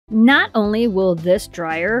Not only will this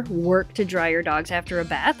dryer work to dry your dogs after a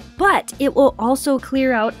bath, but it will also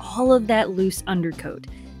clear out all of that loose undercoat.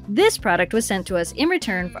 This product was sent to us in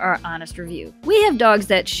return for our honest review. We have dogs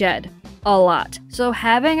that shed a lot, so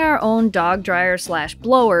having our own dog dryer /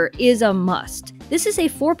 blower is a must. This is a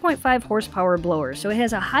 4.5 horsepower blower, so it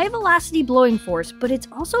has a high velocity blowing force, but it's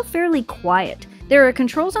also fairly quiet. There are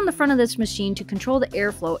controls on the front of this machine to control the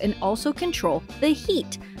airflow and also control the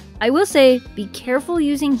heat. I will say, be careful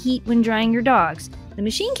using heat when drying your dogs. The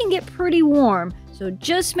machine can get pretty warm, so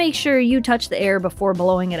just make sure you touch the air before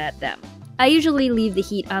blowing it at them. I usually leave the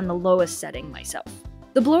heat on the lowest setting myself.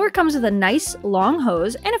 The blower comes with a nice long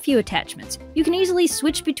hose and a few attachments. You can easily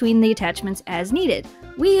switch between the attachments as needed.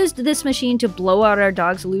 We used this machine to blow out our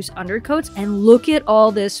dog's loose undercoats, and look at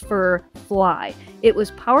all this fur fly. It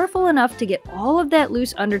was powerful enough to get all of that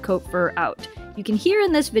loose undercoat fur out. You can hear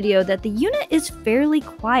in this video that the unit is fairly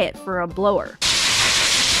quiet for a blower.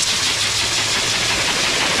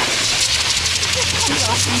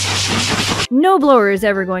 No blower is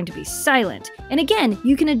ever going to be silent, and again,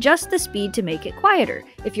 you can adjust the speed to make it quieter.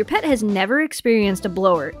 If your pet has never experienced a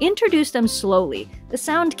blower, introduce them slowly. The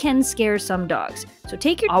sound can scare some dogs, so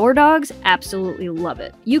our dogs absolutely love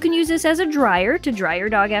it. You can use this as a dryer to dry your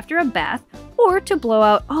dog after a bath, or to blow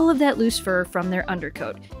out all of that loose fur from their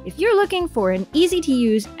undercoat. If you're looking for an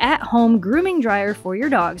easy-to-use, at-home grooming dryer for your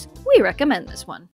dogs, we recommend this one.